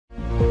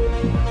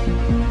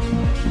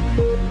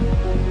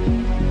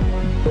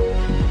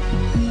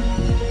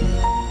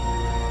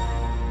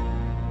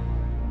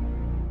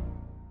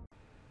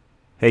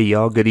Hey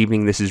y'all, good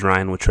evening. This is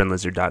Ryan with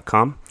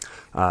TrendLizard.com.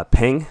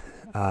 Peng,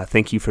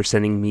 thank you for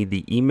sending me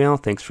the email.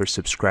 Thanks for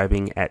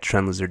subscribing at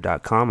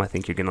TrendLizard.com. I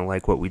think you're going to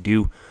like what we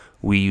do.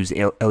 We use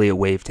Elliott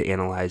Wave to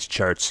analyze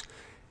charts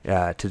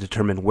to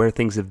determine where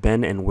things have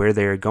been and where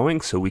they are going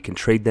so we can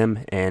trade them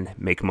and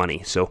make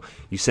money. So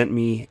you sent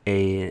me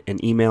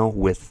an email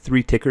with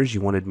 3 tickers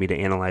you wanted me to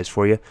analyze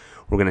for you.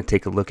 We're going to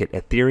take a look at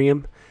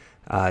Ethereum,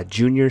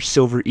 Junior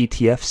Silver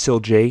ETF,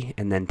 SILJ,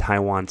 and then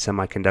Taiwan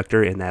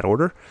Semiconductor in that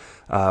order.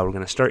 We're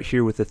going to start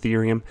here with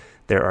Ethereum.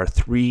 There are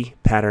 3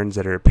 patterns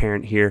that are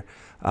apparent here.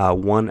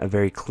 One, a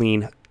very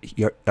clean,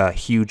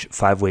 huge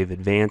 5-wave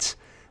advance,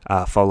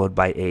 followed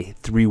by a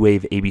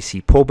 3-wave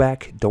ABC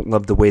pullback. Don't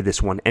love the way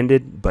this one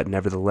ended, but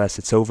nevertheless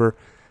it's over.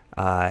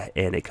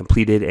 And it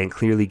completed and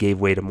clearly gave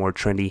way to more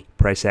trendy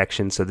price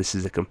action. So this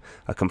is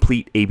a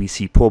complete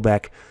ABC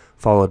pullback,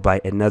 followed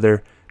by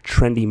another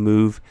trendy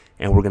move.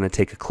 And we're going to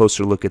take a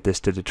closer look at this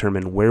to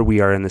determine where we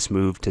are in this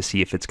move to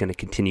see if it's going to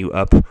continue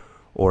up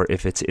or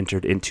if it's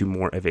entered into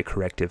more of a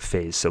corrective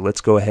phase. So let's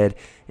go ahead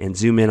and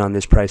zoom in on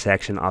this price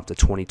action off the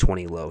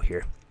 2020 low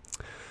here.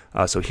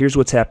 So here's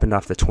what's happened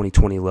off the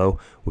 2020 low.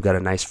 We got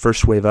a nice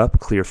first wave up,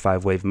 clear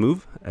 5-wave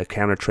move, a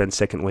counter trend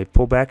second wave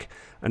pullback,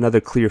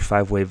 another clear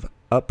 5-wave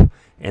up,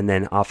 and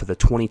then off of the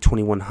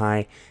 2021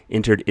 high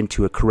entered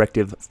into a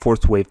corrective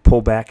 4th wave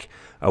pullback.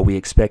 We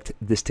expect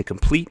this to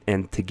complete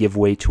and to give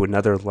way to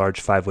another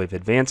large 5-wave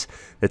advance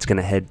that's going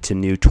to head to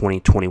new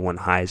 2021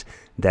 highs.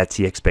 That's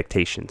the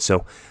expectation.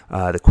 So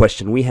the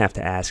question we have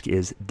to ask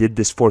is, did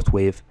this 4th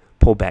wave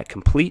pullback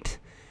complete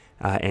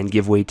and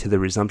give way to the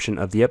resumption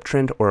of the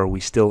uptrend, or are we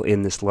still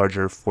in this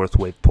larger 4th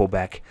wave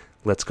pullback?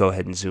 Let's go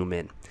ahead and zoom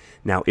in.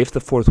 Now, if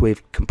the 4th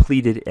wave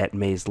completed at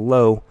May's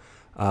low,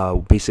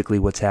 basically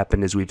what's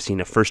happened is we've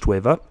seen a first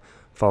wave up,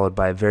 followed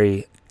by a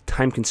very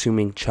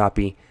time-consuming,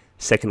 choppy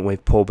second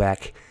wave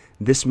pullback.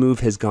 This move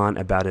has gone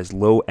about as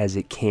low as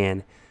it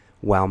can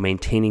while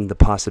maintaining the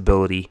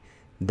possibility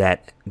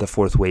that the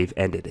 4th wave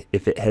ended.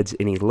 If it heads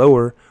any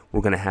lower,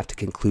 we're going to have to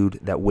conclude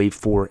that wave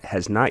 4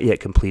 has not yet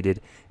completed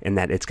and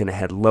that it's going to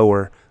head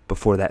lower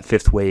before that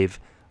 5th wave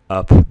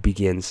up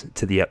begins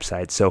to the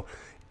upside. So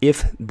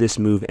if this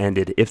move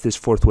ended, if this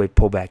 4th wave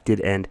pullback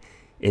did end,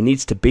 it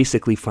needs to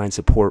basically find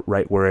support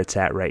right where it's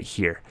at right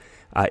here.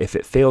 If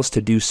it fails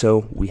to do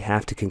so, we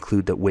have to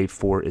conclude that wave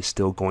 4 is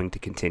still going to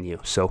continue.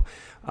 So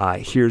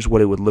here's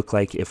what it would look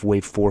like if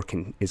wave 4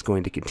 is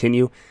going to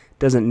continue.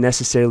 Doesn't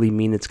necessarily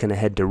mean it's going to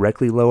head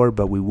directly lower,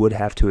 but we would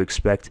have to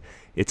expect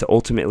it to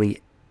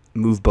ultimately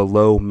move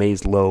below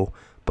May's low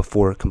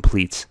before it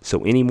completes.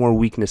 So any more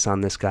weakness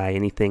on this guy,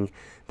 anything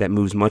that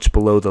moves much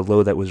below the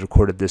low that was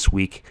recorded this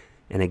week,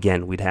 and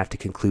again, we'd have to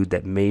conclude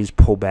that May's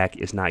pullback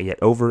is not yet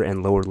over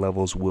and lower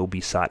levels will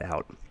be sought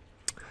out.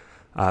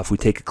 If we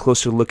take a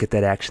closer look at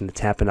that action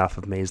that's happened off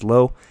of May's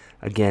low,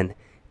 again,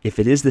 if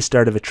it is the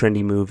start of a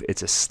trendy move,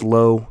 it's a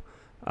slow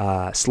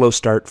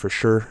start for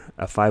sure,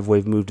 a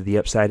 5-wave move to the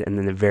upside, and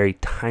then a very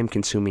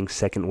time-consuming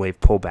second wave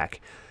pullback.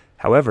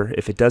 However,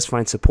 if it does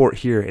find support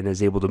here and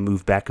is able to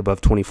move back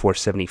above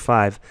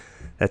 24.75,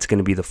 that's going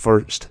to be the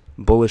first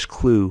bullish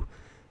clue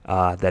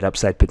that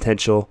upside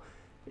potential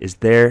is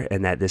there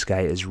and that this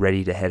guy is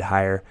ready to head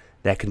higher.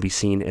 That can be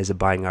seen as a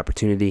buying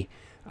opportunity.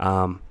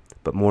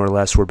 But more or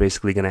less, we're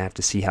basically going to have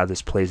to see how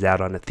this plays out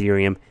on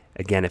Ethereum.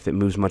 Again, if it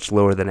moves much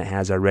lower than it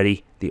has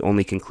already, the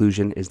only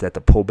conclusion is that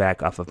the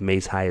pullback off of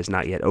May's high is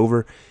not yet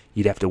over.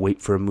 You'd have to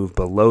wait for a move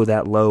below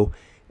that low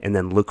and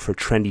then look for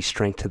trendy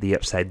strength to the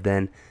upside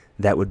then.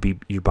 That would be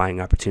your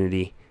buying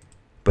opportunity.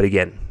 But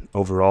again,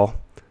 overall,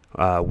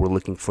 we're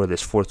looking for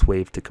this 4th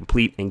wave to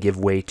complete and give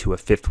way to a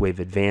 5th wave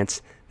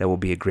advance. That will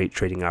be a great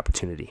trading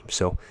opportunity.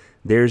 So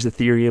there's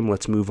Ethereum.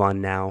 Let's move on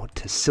now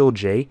to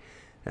SILJ.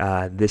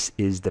 This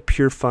is the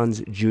Pure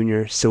Funds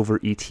Junior Silver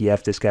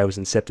ETF. This guy was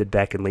incepted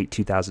back in late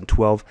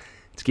 2012.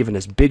 It's given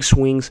us big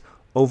swings.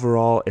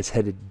 Overall, it's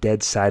headed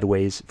dead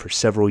sideways for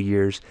several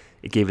years.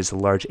 It gave us a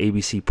large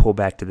ABC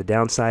pullback to the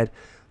downside.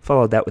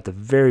 Followed that with a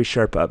very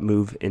sharp up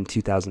move in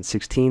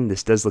 2016.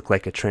 This does look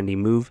like a trendy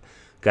move.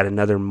 Got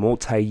another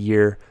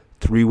multi-year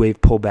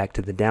 3-wave pullback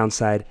to the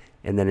downside.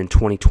 And then in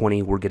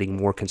 2020, we're getting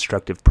more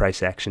constructive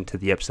price action to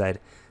the upside.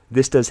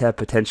 This does have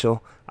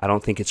potential. I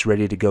don't think it's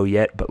ready to go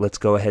yet, but let's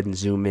go ahead and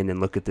zoom in and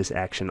look at this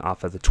action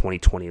off of the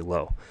 2020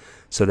 low.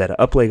 So that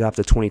up leg off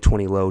the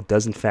 2020 low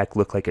does in fact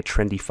look like a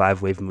trendy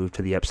 5-wave move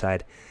to the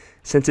upside.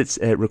 Since it's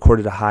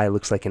recorded a high,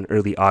 looks like in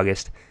early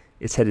August,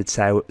 it's headed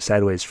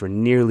sideways for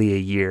nearly a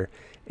year,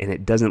 and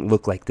it doesn't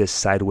look like this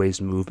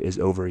sideways move is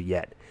over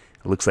yet.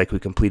 It looks like we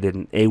completed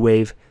an A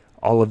wave.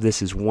 All of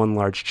this is one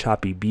large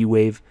choppy B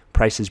wave.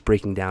 Prices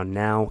breaking down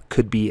now,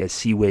 could be a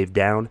C wave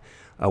down.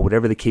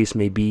 Whatever the case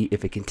may be,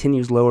 if it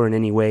continues lower in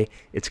any way,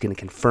 it's going to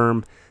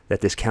confirm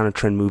that this counter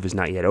trend move is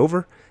not yet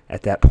over.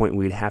 At that point,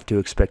 we'd have to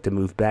expect a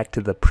move back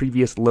to the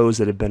previous lows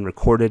that have been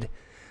recorded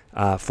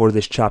for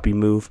this choppy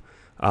move,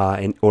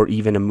 or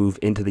even a move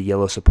into the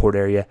yellow support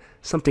area.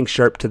 Something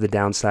sharp to the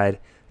downside,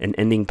 an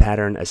ending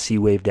pattern, a C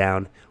wave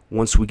down.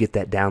 Once we get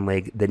that down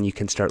leg, then you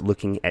can start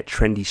looking at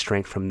trendy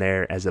strength from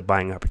there as a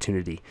buying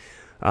opportunity.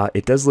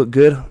 It does look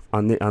good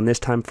on this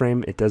time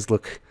frame. It does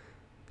look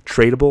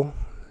tradable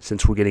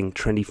since we're getting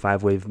trendy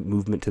 5-wave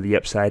movement to the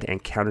upside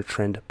and counter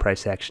trend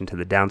price action to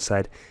the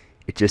downside.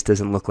 It just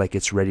doesn't look like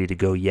it's ready to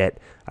go yet.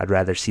 I'd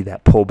rather see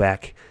that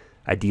pullback,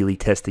 ideally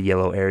test the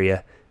yellow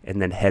area,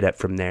 and then head up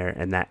from there.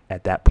 And that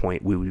at that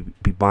point, we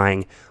would be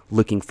buying,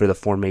 looking for the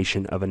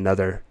formation of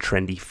another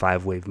trendy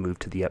 5-wave move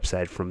to the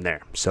upside from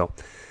there. So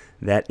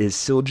that is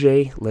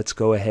SILJ. Let's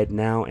go ahead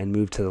now and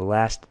move to the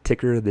last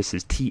ticker. This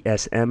is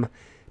TSM,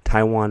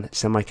 Taiwan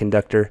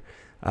Semiconductor.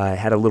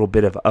 Had a little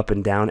bit of up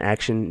and down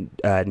action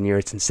near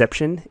its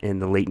inception in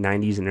the late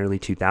 90s and early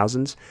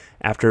 2000s.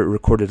 After it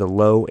recorded a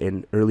low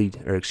in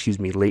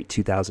late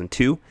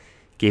 2002,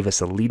 gave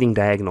us a leading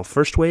diagonal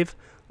first wave,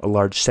 a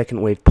large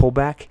second wave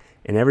pullback,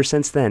 and ever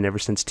since then, ever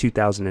since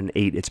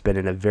 2008, it's been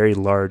in a very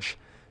large,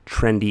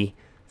 trendy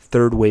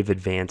third wave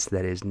advance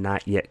that is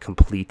not yet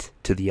complete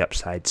to the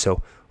upside.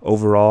 So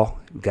overall,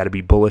 we've got to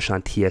be bullish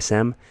on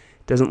TSM.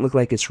 Doesn't look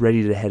like it's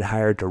ready to head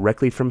higher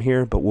directly from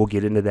here, but we'll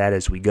get into that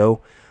as we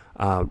go.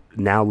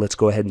 Now let's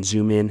go ahead and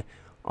zoom in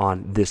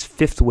on this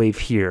fifth wave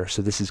here.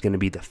 So this is going to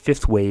be the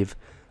fifth wave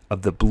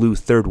of the blue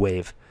third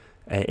wave.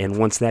 And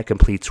once that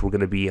completes, we're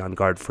going to be on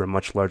guard for a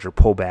much larger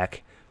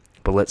pullback.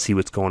 But let's see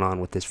what's going on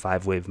with this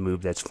 5-wave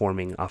move that's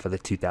forming off of the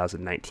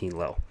 2019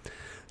 low.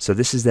 So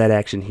this is that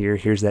action here.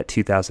 Here's that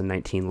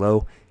 2019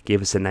 low.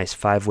 Gave us a nice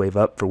 5-wave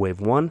up for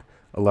wave 1,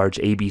 a large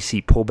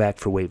ABC pullback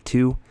for wave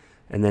 2,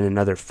 and then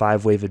another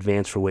 5-wave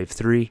advance for wave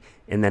 3,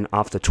 and then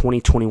off the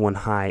 2021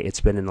 high,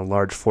 it's been in a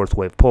large 4th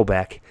wave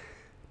pullback.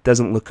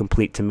 Doesn't look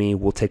complete to me.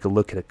 We'll take a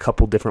look at a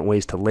couple different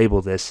ways to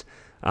label this,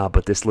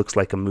 but this looks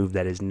like a move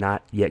that is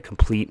not yet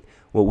complete.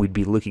 What we'd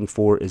be looking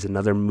for is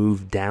another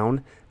move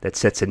down that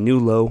sets a new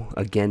low,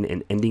 again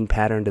an ending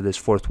pattern to this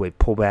 4th wave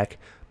pullback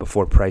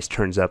before price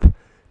turns up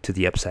to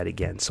the upside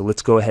again. So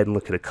let's go ahead and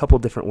look at a couple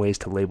different ways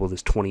to label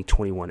this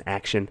 2021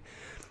 action.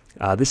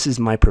 This is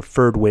my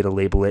preferred way to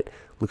label it.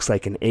 Looks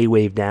like an A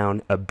wave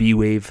down, a B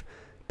wave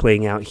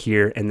playing out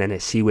here, and then a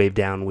C wave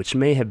down, which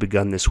may have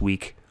begun this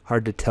week.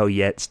 Hard to tell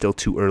yet, still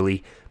too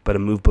early, but a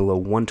move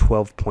below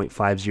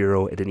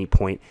 112.50 at any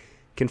point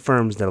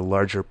confirms that a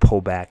larger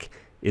pullback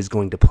is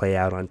going to play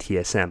out on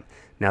TSM.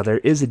 Now there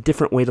is a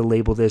different way to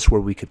label this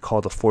where we could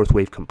call the 4th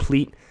wave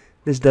complete.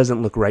 This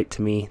doesn't look right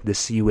to me. The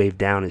C wave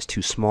down is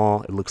too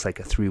small. It looks like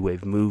a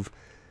 3-wave move.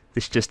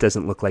 This just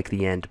doesn't look like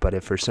the end, but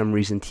if for some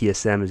reason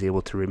TSM is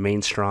able to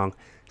remain strong,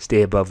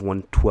 stay above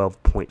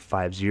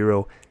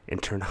 112.50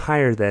 and turn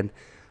higher, then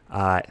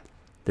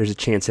there's a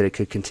chance that it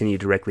could continue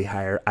directly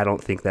higher. I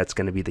don't think that's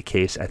going to be the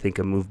case. I think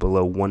a move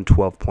below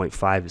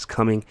 112.5 is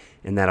coming,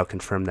 and that'll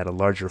confirm that a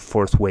larger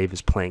 4th wave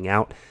is playing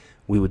out.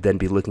 We would then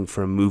be looking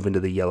for a move into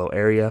the yellow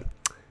area.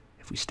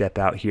 If we step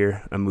out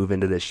here, a move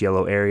into this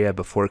yellow area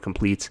before it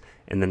completes,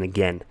 and then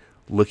again,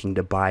 looking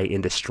to buy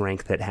into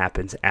strength that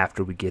happens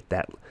after we get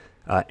that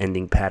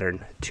ending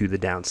pattern to the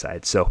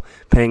downside. So,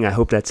 Peng, I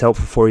hope that's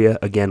helpful for you.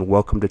 Again,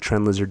 welcome to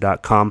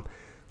TrendLizard.com.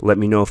 Let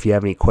me know if you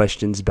have any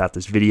questions about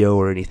this video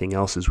or anything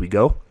else as we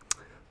go.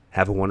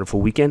 Have a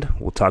wonderful weekend.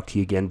 We'll talk to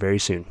you again very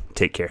soon.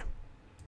 Take care.